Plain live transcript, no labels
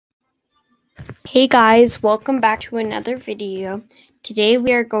Hey guys, welcome back to another video. Today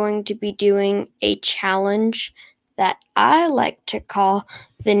we are going to be doing a challenge that I like to call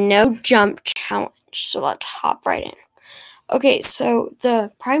the No Jump Challenge. So let's hop right in. Okay, so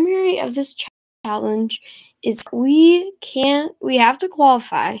the primary of this challenge is we have to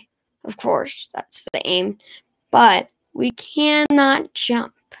qualify, of course, that's the aim, but we cannot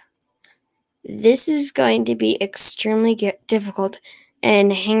jump. This is going to be extremely difficult,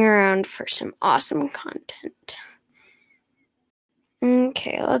 and hang around for some awesome content.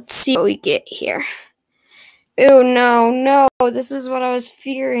 Okay, let's see what we get here. Oh, no, this is what I was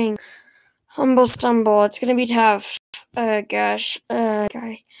fearing. Humble stumble, it's gonna be tough. Gosh, guy.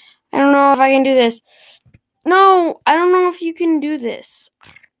 I don't know if I can do this. No, I don't know if you can do this.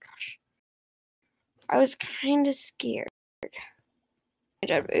 Oh, gosh. I was kind of scared.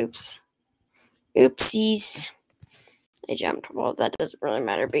 Oops. Oopsies. I jumped. Well, that doesn't really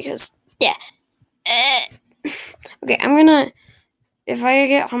matter because, yeah. Okay, if I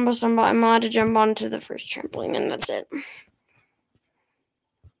get humble stumble, I'm allowed to jump onto the first trampoline, and that's it.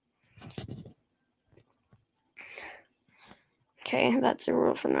 Okay, that's a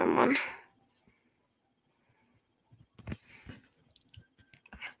rule from now on.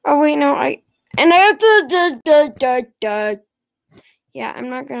 Oh, wait, no, I have to, yeah, I'm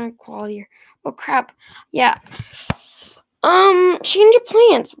not gonna call here. Oh, crap. Yeah. Change of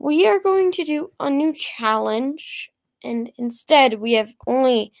plans. We are going to do a new challenge, and instead we have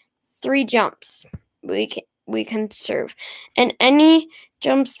only 3 jumps we can serve. And any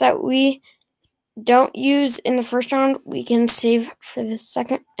jumps that we don't use in the first round, we can save for the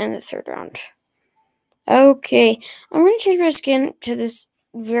second and the third round. Okay, I'm going to change my skin to this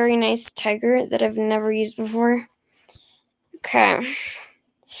very nice tiger that I've never used before. Okay,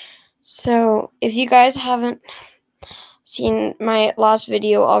 so if you guys haven't seen my last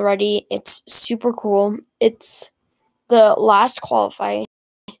video already, it's super cool. It's the last qualify,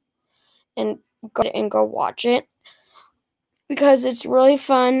 and go watch it because it's really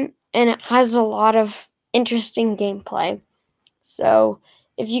fun and it has a lot of interesting gameplay. So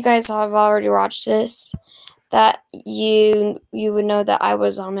if you guys have already watched this, that you would know that I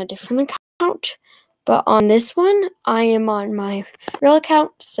was on a different account, but on this one I am on my real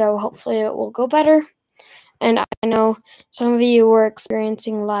account, so hopefully it will go better. And I know some of you were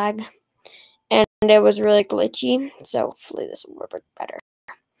experiencing lag and it was really glitchy, so hopefully this will work better.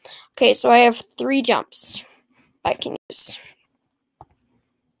 Okay, so I have 3 jumps I can use.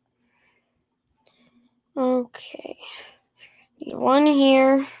 Okay, need 1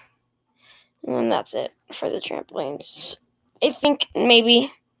 here, and then that's it for the trampolines. I think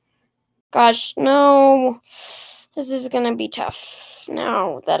maybe, gosh, no, this is gonna be tough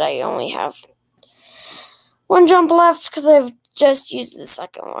now that I only have 1 jump left because I've just used the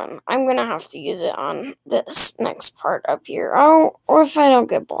second one. I'm gonna have to use it on this next part up here. Oh, or if I don't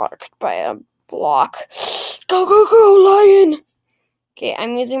get blocked by a block. Go, lion! Okay,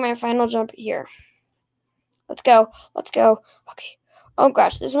 I'm using my final jump here. Let's go. Okay. Oh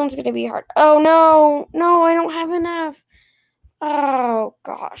gosh, this one's gonna be hard. Oh no, I don't have enough. Oh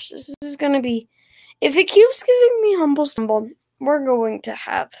gosh, this is gonna be. If it keeps giving me humble stumble, we're going to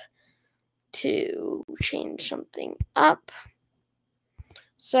have to change something up.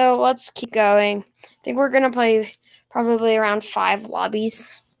 So let's keep going. I think we're gonna play probably around 5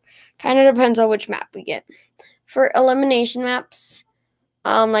 lobbies. Kind of depends on which map we get. For elimination maps,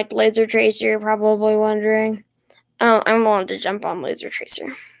 like Laser Tracer, you're probably wondering. I'm willing to jump on Laser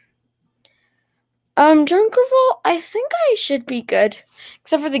Tracer. Junker Vault, I think I should be good.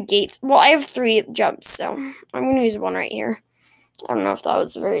 Except for the gates. Well, I have 3 jumps, so I'm gonna use 1 right here. I don't know if that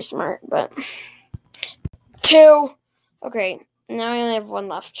was very smart, but 2. Okay, now I only have 1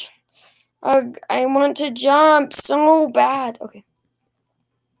 left. Ugh, I want to jump so bad.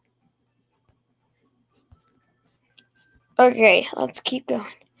 Okay, let's keep going.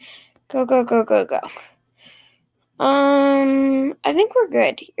 Go. I think we're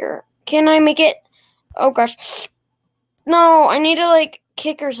good here. Can I make it? Oh gosh. No, I need to like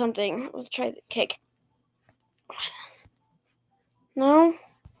kick or something. Let's try the kick. No?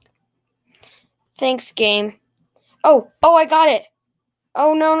 Thanks, game. Oh, I got it.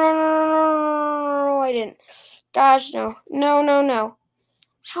 Oh, no, I didn't. Gosh, no.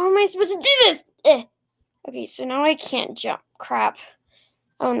 How am I supposed to do this? Okay, so now I can't jump. Crap.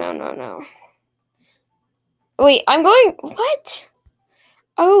 Oh, no. Wait, I'm going... What?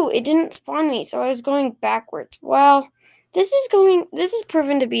 Oh, it didn't spawn me, so I was going backwards. Well, this is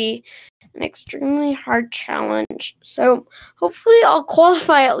proven to be an extremely hard challenge. So hopefully I'll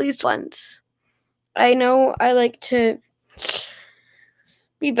qualify at least once. I know I like to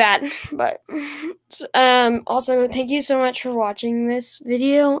be bad. But also, thank you so much for watching this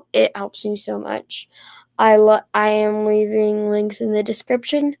video. It helps me so much. I am leaving links in the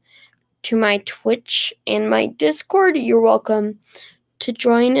description to my Twitch and my Discord. You're welcome to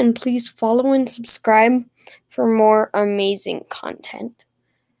join, and please follow and subscribe for more amazing content.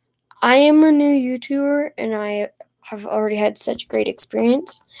 I am a new YouTuber, and I have already had such great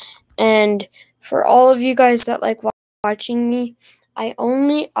experience. And for all of you guys that like watching me, I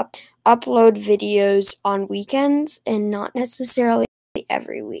only upload videos on weekends and not necessarily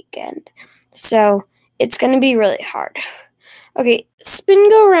every weekend. So it's going to be really hard. Okay, spin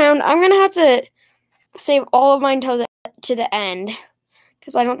go round. I'm going to have to save all of mine to the end,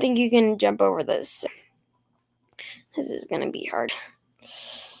 because I don't think you can jump over those. This is going to be hard.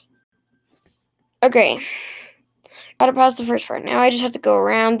 Okay. Gotta pause the first part. Now I just have to go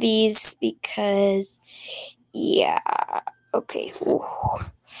around these because, yeah. Okay. Ooh.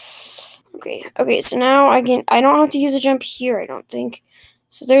 Okay, so now I don't have to use a jump here, I don't think.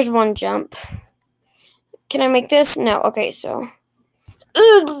 So there's one jump. Can I make this? No. Okay, so.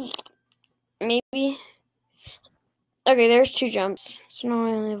 Maybe. Okay, there's 2 jumps. So now I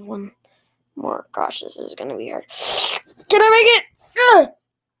only have 1 more. Gosh, this is gonna be hard. Can I make it?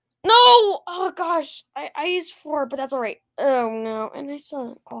 No! Oh gosh, I used 4, but that's alright. Oh no, and I still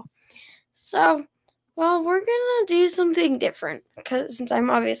didn't call. So, well, we're gonna do something different, because since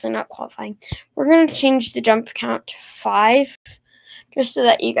I'm obviously not qualifying, we're gonna change the jump count to 5, just so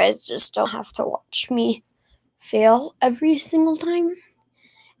that you guys just don't have to watch me fail every single time.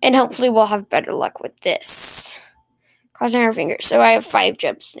 And hopefully we'll have better luck with this. Crossing our fingers. So I have 5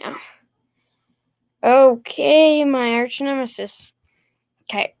 jumps now. Okay, my arch nemesis.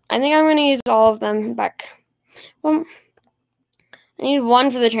 Okay, I think I'm going to use all of them back. Well, I need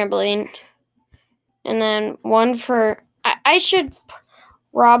 1 for the trampoline. And then 1 for... I should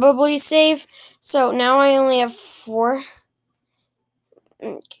probably save. So now I only have 4.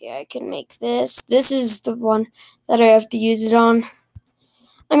 Okay, I can make this. This is the one that I have to use it on.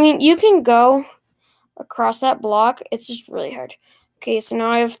 I mean, you can go across that block. It's just really hard. Okay, so now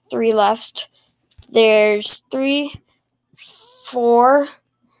I have 3 left. There's 3, 4...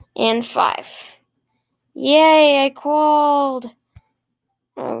 and 5. Yay, I called.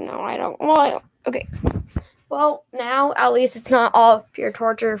 Oh, no, I don't. Well, okay. Well, now at least it's not all pure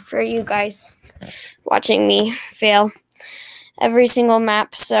torture for you guys watching me fail every single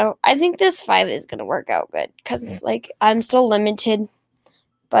map. So I think this 5 is going to work out good, because, like, I'm still limited,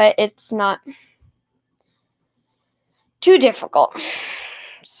 but it's not too difficult.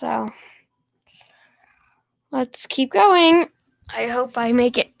 So let's keep going. I hope I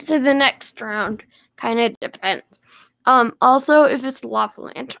make it to the next round. Kind of depends. Also, if it's lava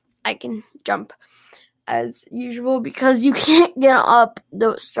land, I can jump as usual, because you can't get up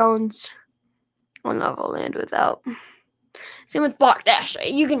those stones on lava land without. Same with block dash.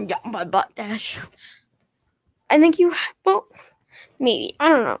 You can jump by block dash. I think you, well, maybe. I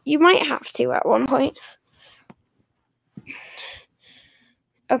don't know. You might have to at one point.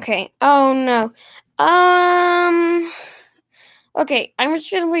 Okay. Oh, no. Okay, I'm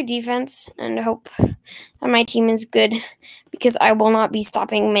just going to play defense and hope that my team is good, because I will not be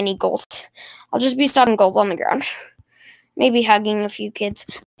stopping many goals. I'll just be stopping goals on the ground. Maybe hugging a few kids.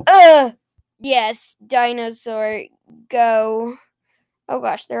 Yes, dinosaur, go. Oh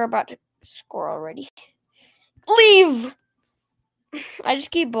gosh, they're about to score already. Leave! I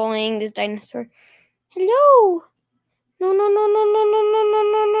just keep bullying this dinosaur. Hello! No, no, no, no, no, no, no, no,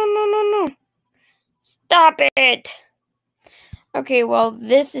 no, no, no, no, no. Stop it! Okay, well,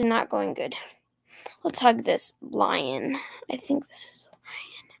 this is not going good. Let's hug this lion. I think this is a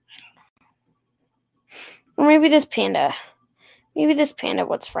lion. I don't know. Or maybe this panda. Maybe this panda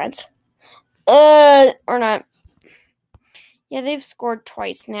wants friends. Or not. Yeah, they've scored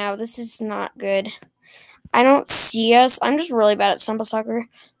twice now. This is not good. I don't see us. I'm just really bad at stumble soccer.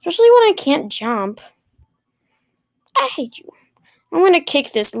 Especially when I can't jump. I hate you. I'm going to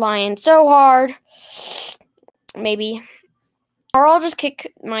kick this lion so hard. Maybe. Or I'll just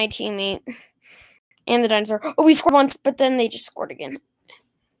kick my teammate and the dinosaur. Oh, we scored once, but then they just scored again.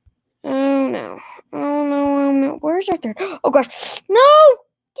 Oh, no. Oh, no, oh, no. Where's our third? Oh, gosh. No!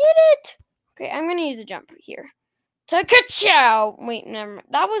 Get it! Okay, I'm going to use a jump here. Ka-chow! Wait, never mind.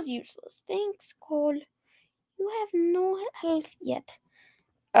 That was useless. Thanks, Cole. You have no health yet.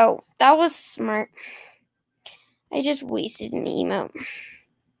 Oh, that was smart. I just wasted an emote.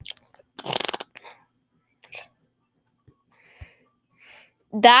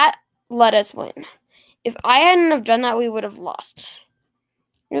 That let us win. If I hadn't have done that, we would have lost.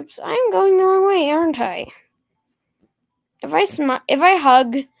 Oops, I'm going the wrong way, aren't I? If I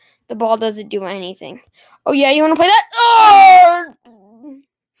hug, the ball doesn't do anything. Oh yeah, you want to play that? Oh!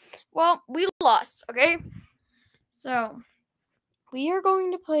 Well, we lost, okay? So, we are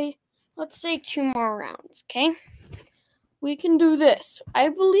going to play, let's say, 2 more rounds, okay? We can do this. I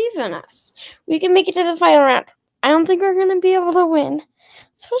believe in us. We can make it to the final round. I don't think we're going to be able to win,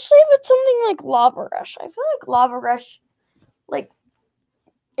 especially if it's something like Lava Rush. I feel like Lava Rush,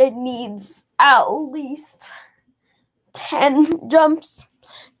 it needs at least 10 jumps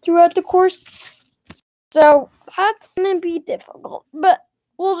throughout the course. So that's going to be difficult, but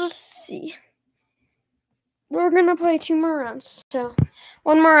we'll just see. We're going to play 2 more rounds. So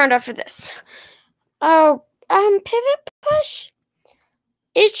 1 more round after this. Oh, pivot push?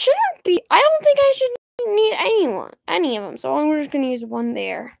 It shouldn't be. I don't think I should need any of them. So I'm just going to use 1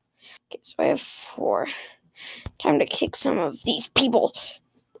 there. Okay, so I have 4. Time to kick some of these people.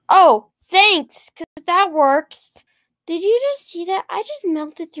 Oh, thanks, because that works. Did you just see that? I just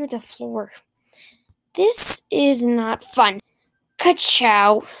melted through the floor. This is not fun.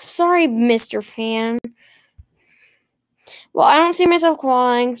 Ka-chow. Sorry, Mr. Fan. Well, I don't see myself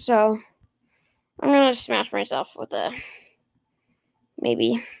qualifying, so I'm going to smash myself with a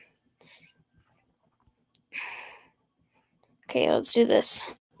maybe. Okay, let's do this.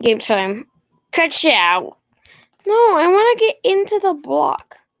 Game time. Ka-chow. No, I want to get into the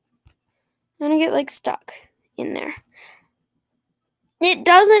block. I want to get, stuck in there. It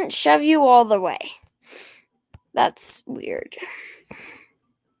doesn't shove you all the way. That's weird.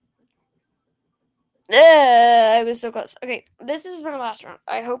 I was so close. Okay, this is my last round.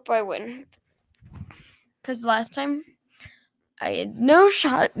 I hope I win. Because last time, I had no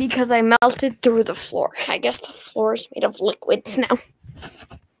shot because I melted through the floor. I guess the floor is made of liquids now.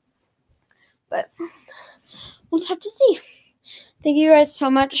 But we'll just have to see. Thank you guys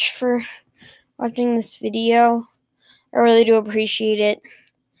so much for watching this video. I really do appreciate it.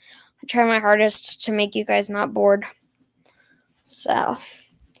 I try my hardest to make you guys not bored. So,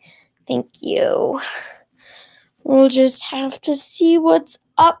 thank you. We'll just have to see what's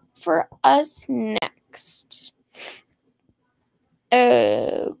up for us next.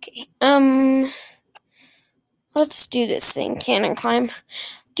 Okay. Let's do this thing. Cannon climb.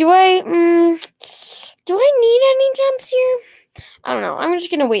 Do I need any jumps here? I don't know. I'm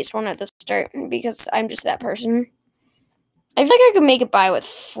just gonna waste 1 at the start because I'm just that person. I feel like I could make it by with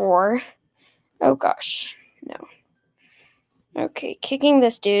 4. Oh gosh, no. Okay, kicking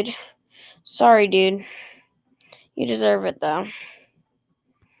this dude. Sorry, dude. You deserve it, though.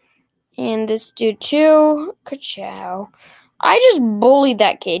 And this dude, too. Ka-chow. I just bullied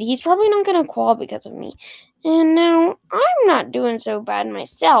that kid. He's probably not going to qual because of me. And now, I'm not doing so bad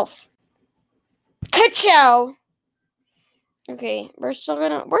myself. Ka-chow! Okay, we're still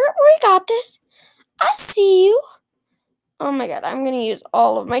gonna... We got this. I see you. Oh my god, I'm gonna use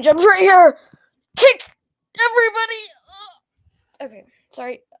all of my jumps right here. Kick! Everybody! Okay,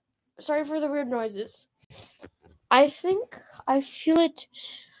 sorry. Sorry for the weird noises. I think I feel it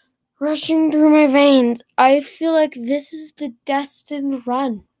rushing through my veins. I feel like this is the destined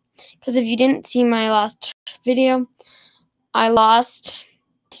run. Because if you didn't see my last video, I lost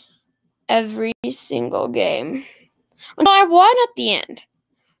every single game. Until I won at the end.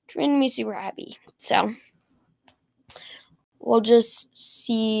 Which made me super happy. So, we'll just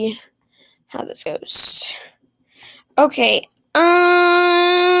see how this goes. Okay.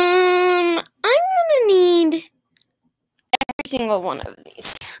 I'm gonna need every single one of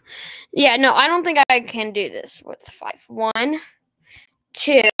these. Yeah, no, I don't think I can do this with 5. 1,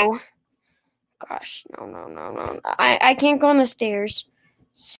 2. Gosh, no. I can't go on the stairs.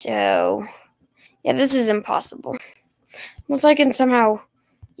 So, yeah, this is impossible. Unless I can somehow,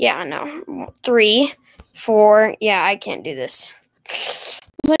 yeah, no. 3, 4. Yeah, I can't do this.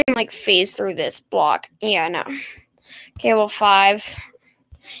 Unless I can phase through this block. Yeah, no. Okay, well, 5.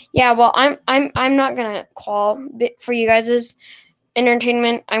 Yeah, well, I'm not gonna call for you guys'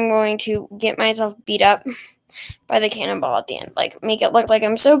 entertainment. I'm going to get myself beat up by the cannonball at the end. Make it look like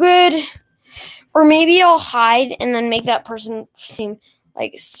I'm so good. Or maybe I'll hide and then make that person seem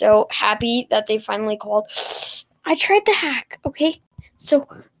so happy that they finally called. I tried the hack, okay? So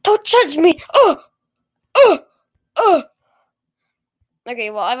don't judge me. Okay,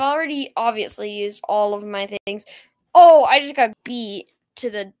 well, I've already obviously used all of my things. Oh, I just got beat to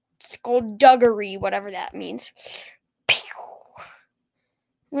the skullduggery, whatever that means. Pew!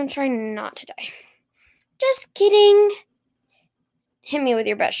 I'm gonna try not to die. Just kidding. Hit me with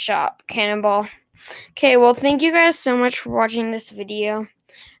your best shot, cannonball. Okay, well, thank you guys so much for watching this video.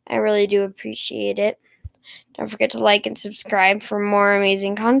 I really do appreciate it. Don't forget to like and subscribe for more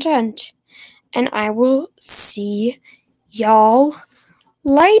amazing content. And I will see y'all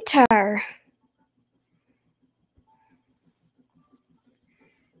later.